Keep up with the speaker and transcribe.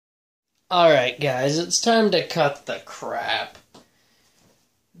Alright guys, it's time to cut the crap.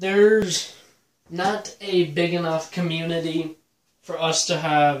 There's not a big enough community for us to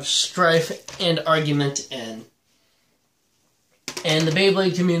have strife and argument in. And the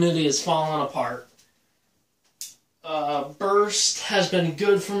Beyblade community is falling apart. Burst has been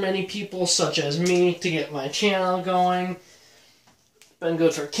good for many people, such as me, to get my channel going. Been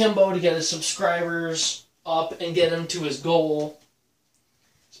good for Kimbo to get his subscribers up and get him to his goal.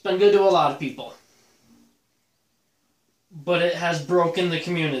 It's been good to a lot of people. But it has broken the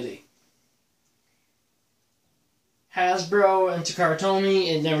community. Hasbro and Takara Tomy,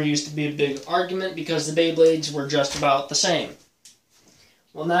 it never used to be a big argument because the Beyblades were just about the same.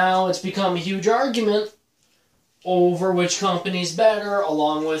 Well, now it's become a huge argument over which company's better,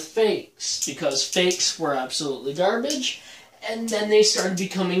 along with fakes, because fakes were absolutely garbage, and then they started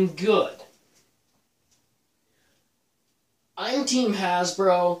becoming good. I'm Team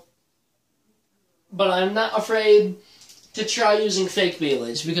Hasbro, but I'm not afraid to try using fake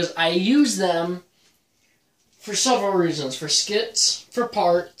Beyblades, because I use them for several reasons. For skits, for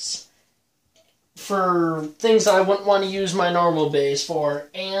parts, for things that I wouldn't want to use my normal bays for,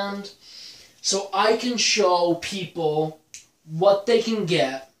 and so I can show people what they can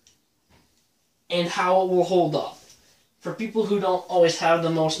get and how it will hold up. For people who don't always have the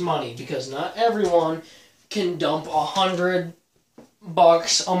most money, because not everyone can dump $100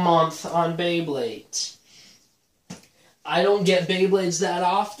 a month on Beyblades. I don't get Beyblades that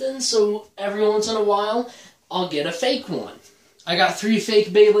often, so every once in a while, I'll get a fake one. I got 3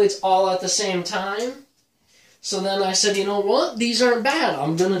 fake Beyblades all at the same time. So then I said, you know what? These aren't bad.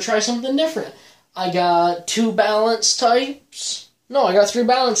 I'm going to try something different. I got 2 balance types. No, I got 3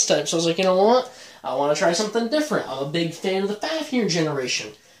 balance types. I was like, you know what? I want to try something different. I'm a big fan of the Fafnir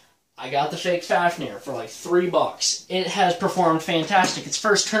generation. I got the fake Fafnir for like $3. It has performed fantastic. Its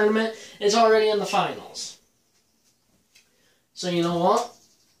first tournament is already in the finals. So you know what?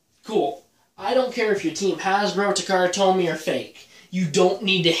 Cool. I don't care if your team Hasbro, Takara Tomy, or fake. You don't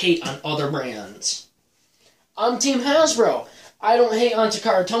need to hate on other brands. I'm Team Hasbro. I don't hate on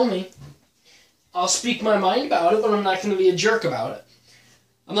Takara Tomy. I'll speak my mind about it, but I'm not going to be a jerk about it.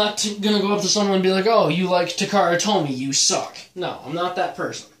 I'm not going to go up to someone and be like, oh, you like Takara Tomy, you suck. No, I'm not that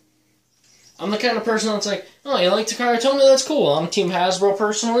person. I'm the kind of person that's like, oh, you like Takara Tomy, that's cool. I'm Team Hasbro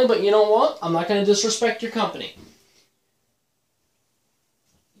personally, but you know what? I'm not going to disrespect your company.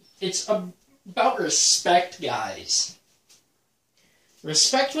 It's about respect, guys.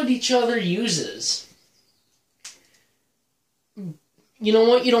 Respect what each other uses. You know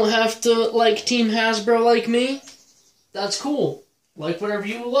what? You don't have to like Team Hasbro like me. That's cool. Like whatever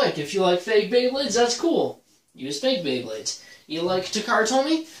you like. If you like fake Beyblades, that's cool. Use fake Beyblades. You like Takara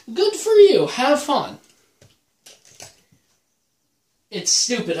Tomy? Good for you. Have fun. It's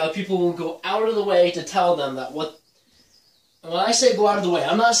stupid how people will go out of the way to tell them that what... When I say go out of the way,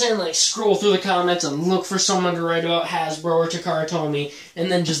 I'm not saying like scroll through the comments and look for someone to write about Hasbro or Takara Tomy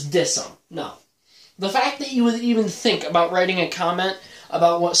and then just diss them. No. The fact that you would even think about writing a comment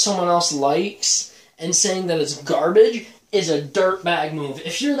about what someone else likes and saying that it's garbage is a dirtbag move.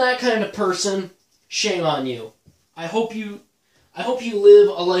 If you're that kind of person, shame on you. I hope you live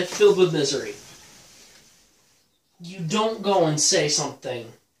a life filled with misery. You don't go and say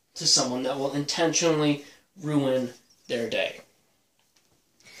something to someone that will intentionally ruin their day.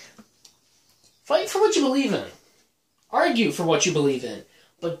 Fight for what you believe in. Argue for what you believe in.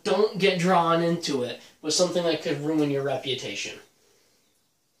 But don't get drawn into it with something that could ruin your reputation.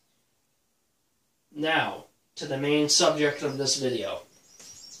 Now, to the main subject of this video.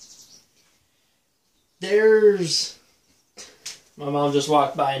 My mom just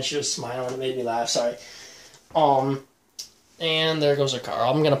walked by and she was smiling. It made me laugh, sorry. And there goes her car.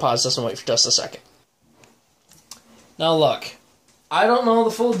 I'm going to pause this and wait for just a second. Now look, I don't know the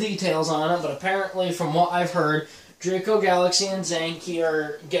full details on it, but apparently from what I've heard, Draco Galaxy and Zanky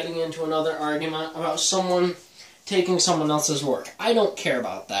are getting into another argument about someone taking someone else's work. I don't care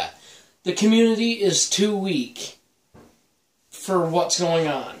about that. The community is too weak for what's going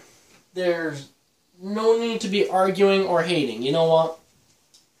on. There's no need to be arguing or hating. You know what?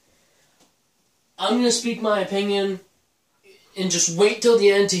 I'm going to speak my opinion and just wait till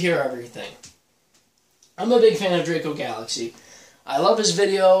the end to hear everything. I'm a big fan of Draco Galaxy. I love his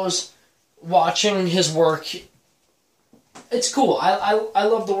videos, watching his work. It's cool. I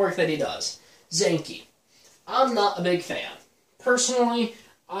love the work that he does. Zanky. I'm not a big fan. Personally,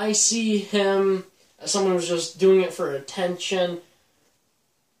 I see him as someone who's just doing it for attention.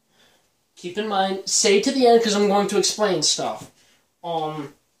 Keep in mind, stay to the end because I'm going to explain stuff.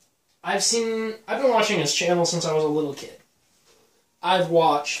 I've been watching his channel since I was a little kid. I've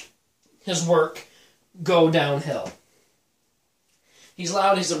watched his work go downhill. He's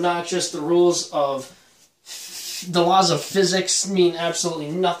loud, he's obnoxious, the laws of physics mean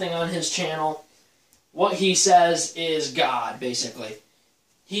absolutely nothing on his channel. What he says is God, basically.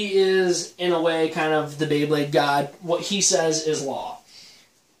 He is, in a way, kind of the Beyblade God. What he says is law.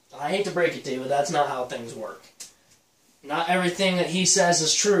 I hate to break it to you, but that's not how things work. Not everything that he says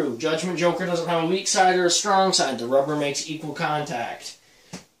is true. Judgment Joker doesn't have a weak side or a strong side. The rubber makes equal contact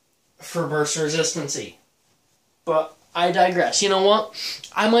for burst resistancy. But I digress. You know what?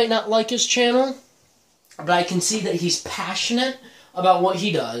 I might not like his channel, but I can see that he's passionate about what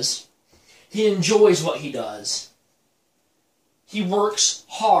he does. He enjoys what he does. He works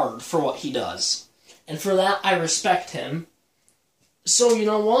hard for what he does. And for that, I respect him. So, you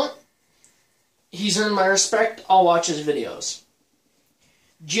know what? He's earned my respect. I'll watch his videos.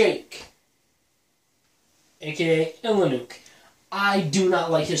 Jake, a.k.a. Illinook. I do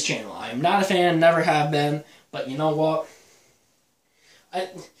not like his channel. I am not a fan, never have been. But you know what?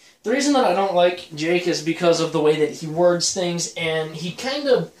 The reason that I don't like Jake is because of the way that he words things, and he's kind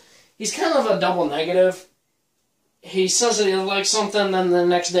of a double negative. He says that he likes something, then the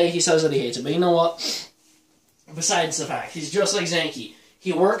next day he says that he hates it. But you know what? Besides the fact, he's just like Zanky.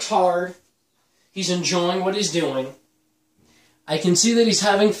 He works hard. He's enjoying what he's doing. I can see that he's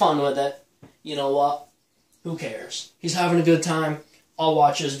having fun with it. You know what? Who cares? He's having a good time. I'll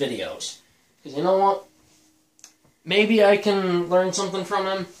watch his videos. Because you know what? Maybe I can learn something from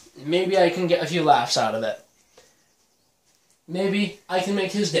him. Maybe I can get a few laughs out of it. Maybe I can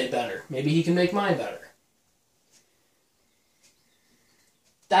make his day better. Maybe he can make mine better.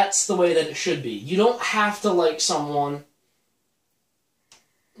 That's the way that it should be. You don't have to like someone,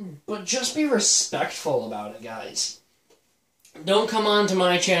 but just be respectful about it, guys. Don't come onto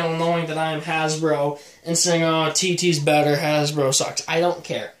my channel knowing that I am Hasbro and saying, oh, TT's better, Hasbro sucks. I don't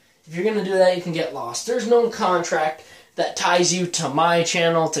care. If you're going to do that, you can get lost. There's no contract that ties you to my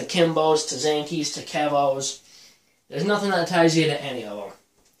channel, to Kimbo's, to Zanky's, to Kevo's. There's nothing that ties you to any of them.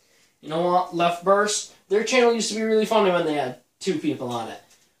 You know what? Left Burst, their channel used to be really funny when they had 2 people on it.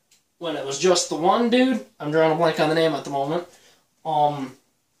 When it was just the one dude, I'm drawing a blank on the name at the moment, I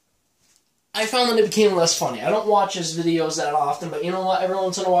found that it became less funny. I don't watch his videos that often, but you know what? Every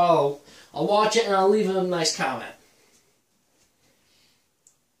once in a while, I'll watch it and I'll leave a nice comment.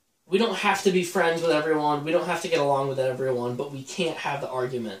 We don't have to be friends with everyone. We don't have to get along with everyone, but we can't have the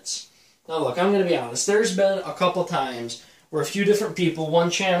arguments. Now look, I'm going to be honest. There's been a couple times where a few different people,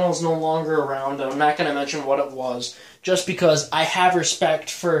 one channel is no longer around, and I'm not going to mention what it was, just because I have respect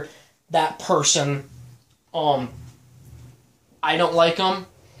for that person. I don't like them,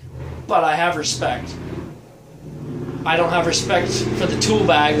 but I have respect. I don't have respect for the tool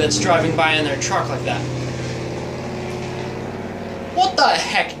bag that's driving by in their truck like that. What the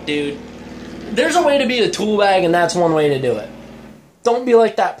heck, dude? There's a way to be a tool bag, and that's one way to do it. Don't be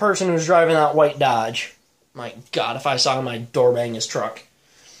like that person who's driving that white Dodge. My God, if I saw my door bang his truck.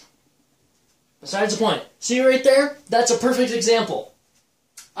 Besides the point. See right there? That's a perfect example.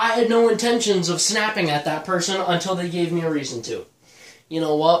 I had no intentions of snapping at that person until they gave me a reason to. You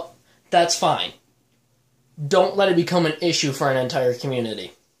know what? That's fine. Don't let it become an issue for an entire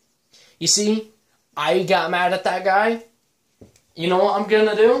community. You see, I got mad at that guy. You know what I'm going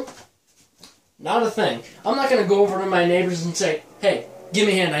to do? Not a thing. I'm not going to go over to my neighbors and say, hey, give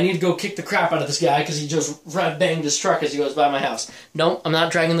me a hand. I need to go kick the crap out of this guy because he just banged his truck as he goes by my house. No, I'm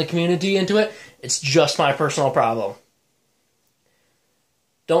not dragging the community into it. It's just my personal problem.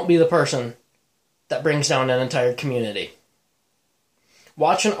 Don't be the person that brings down an entire community.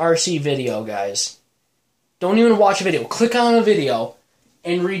 Watch an RC video, guys. Don't even watch a video. Click on a video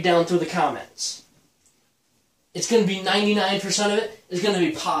and read down through the comments. It's going to be 99% of it is going to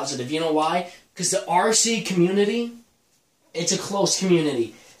be positive. You know why? Because the RC community, it's a close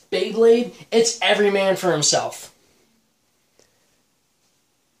community. Beyblade, it's every man for himself.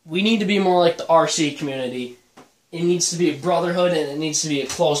 We need to be more like the RC community. It needs to be a brotherhood, and it needs to be a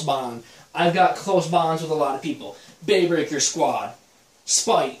close bond. I've got close bonds with a lot of people. Baybreaker Squad,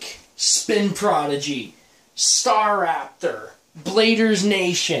 Spike, Spin Prodigy, Star Raptor, Bladers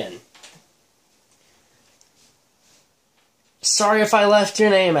Nation. Sorry if I left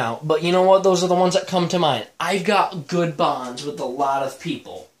your name out, but you know what? Those are the ones that come to mind. I've got good bonds with a lot of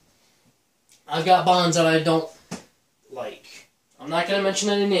people. I've got bonds that I don't like. I'm not going to mention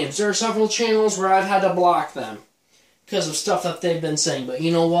any names. There are several channels where I've had to block them because of stuff that they've been saying. But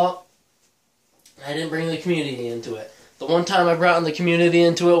you know what? I didn't bring the community into it. The one time I brought in the community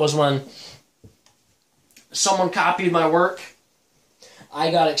into it was when someone copied my work. I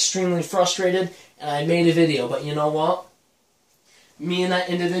got extremely frustrated, and I made a video. But you know what? Me and that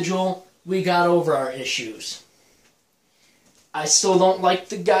individual we got over our issues. I still don't like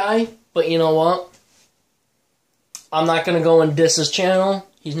the guy, but you know what? I'm not going to go and diss his channel.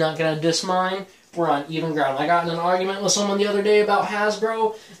 He's not going to diss mine. We're on even ground. I got in an argument with someone the other day about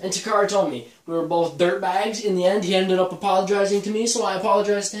Hasbro, and Takara told me we were both dirtbags. In the end, he ended up apologizing to me, so I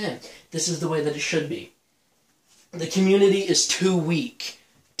apologized to him. This is the way that it should be. The community is too weak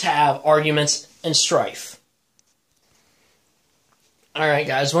to have arguments and strife. Alright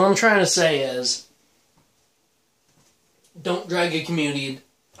guys, what I'm trying to say is, don't drag a community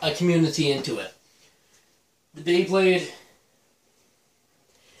into it. The Beyblade,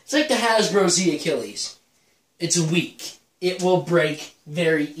 it's like the Hasbro Z Achilles. It's weak. It will break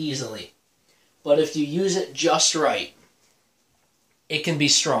very easily. But if you use it just right, it can be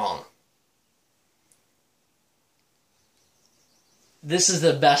strong. This is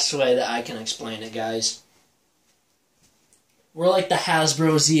the best way that I can explain it, guys. We're like the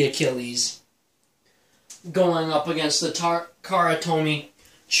Hasbro Z Achilles going up against the Karatomi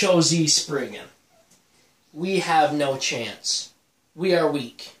Cho-Z Spriggan. We have no chance. We are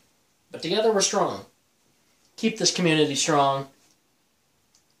weak. But together we're strong. Keep this community strong.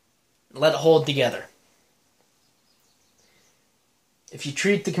 Let it hold together. If you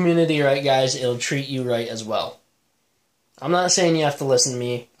treat the community right, guys, it'll treat you right as well. I'm not saying you have to listen to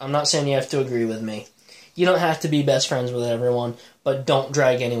me. I'm not saying you have to agree with me. You don't have to be best friends with everyone, but don't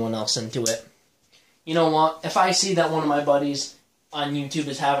drag anyone else into it. You know what? If I see that one of my buddies on YouTube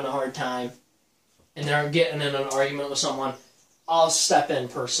is having a hard time, and they're getting in an argument with someone, I'll step in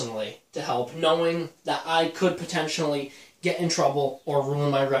personally to help, knowing that I could potentially get in trouble or ruin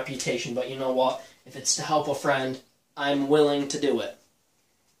my reputation. But you know what? If it's to help a friend, I'm willing to do it.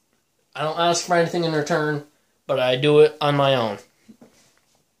 I don't ask for anything in return, but I do it on my own.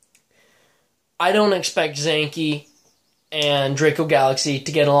 I don't expect Zanky and Draco Galaxy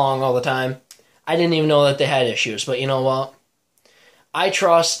to get along all the time. I didn't even know that they had issues, but you know what? I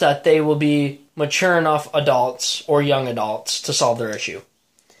trust that they will be mature enough adults or young adults to solve their issue.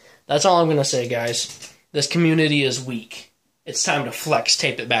 That's all I'm going to say, guys. This community is weak. It's time to flex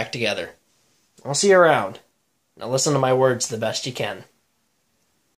tape it back together. I'll see you around. Now listen to my words the best you can.